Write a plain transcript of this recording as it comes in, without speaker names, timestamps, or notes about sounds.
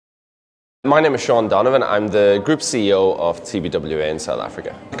My name is Sean Donovan. I'm the Group CEO of TBWA in South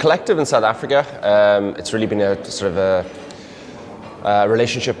Africa. The collective in South Africa, it's really been a sort of a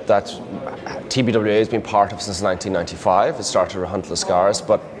relationship that TBWA has been part of since 1995. It started with Hunt Lascaris,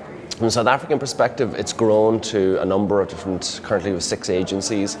 but from a South African perspective, it's grown to a number of different, currently with 6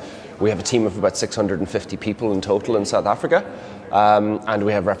 agencies. We have a team of about 650 people in total in South Africa, and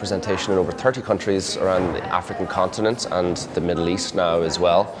we have representation in over 30 countries around the African continent and the Middle East now as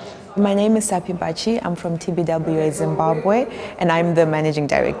well. My name is Sapi Bachi. I'm from TBWA Zimbabwe, and I'm the Managing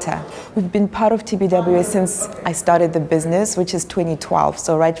Director. We've been part of TBWA since I started the business, which is 2012.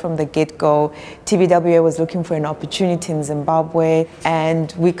 So right from the get-go, TBWA was looking for an opportunity in Zimbabwe,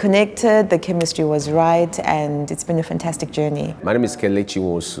 and we connected, the chemistry was right, and it's been a fantastic journey. My name is Kelechi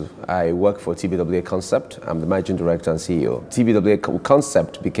Wosu. I work for TBWA Concept. I'm the Managing Director and CEO. TBWA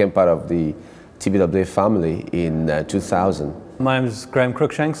Concept became part of the TBWA family in 2000. My name is Graham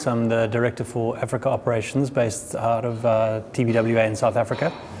Crookshanks. I'm the Director for Africa Operations based out of TBWA in South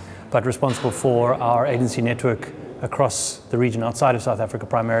Africa, but responsible for our agency network across the region outside of South Africa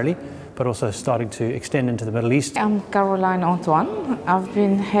primarily, but also starting to extend into the Middle East. I'm Caroline Antoine. I've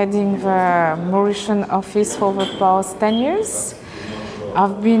been heading the Mauritian office for the past 10 years.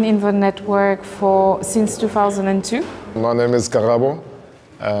 I've been in the network since 2002. My name is Karabo.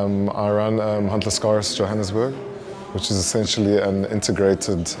 I run Hunt Lascaris Johannesburg, which is essentially an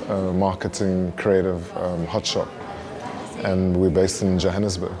integrated marketing creative hotshop, and we're based in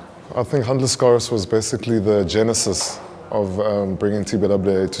Johannesburg. I think Hunt Lascaris was basically the genesis of bringing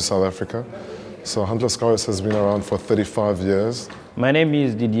TBWA to South Africa. So Hunt Lascaris has been around for 35 years. My name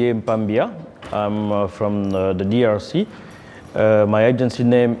is Didier Mpambia. I'm from the DRC. My agency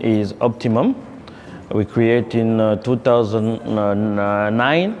name is Optimum. We created in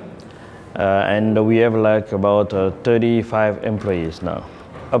 2009. And we have like about 35 employees now.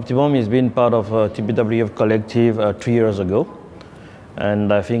 Optimum has been part of TBWA Collective 3 years ago,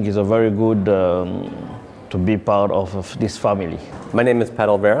 and I think it's a very good to be part of this family. My name is Pat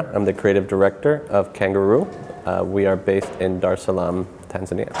Olvera. I'm the Creative Director of Kangaroo. We are based in Dar es Salaam,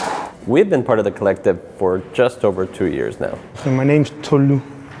 Tanzania. We've been part of the collective for just over 2 years now. So my name's Tolu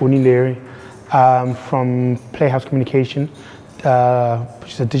Onileri. I'm from Playhouse Communication,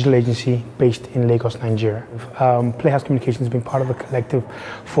 which is a digital agency based in Lagos, Nigeria. Playhouse Communications has been part of the collective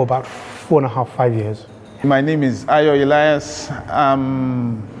for about 4.5, 5 years. My name is Ayo Elias.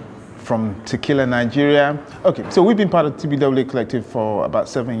 I'm from Tequila, Nigeria. Okay, so we've been part of TBWA Collective for about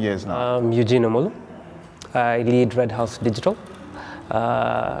 7 years now. I'm Eugene Omolu. I lead Red House Digital,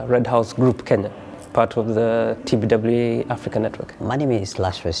 Red House Group Kenya, part of the TBWA Africa Network. My name is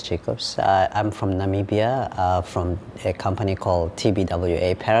Lazarus Jacobs. I'm from Namibia, from a company called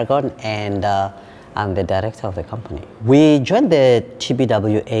TBWA Paragon, and I'm the director of the company. We joined the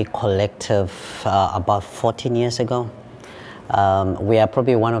TBWA Collective about 14 years ago. We are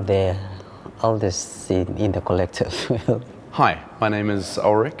probably one of the oldest in the collective. Hi, my name is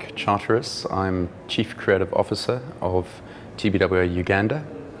Ulrich Charteris. I'm Chief Creative Officer of TBWA Uganda.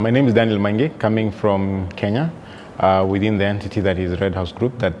 My name is Daniel Mange, coming from Kenya, within the entity that is Red House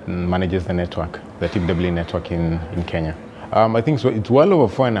Group that manages the network, the TBWA network in Kenya. I think so. It's well over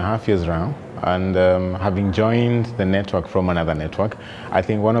 4.5 years now, and having joined the network from another network, I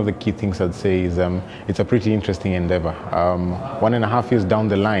think one of the key things I'd say is it's a pretty interesting endeavor. 1.5 years down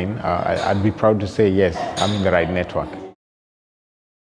the line, I'd be proud to say, yes, I'm in the right network.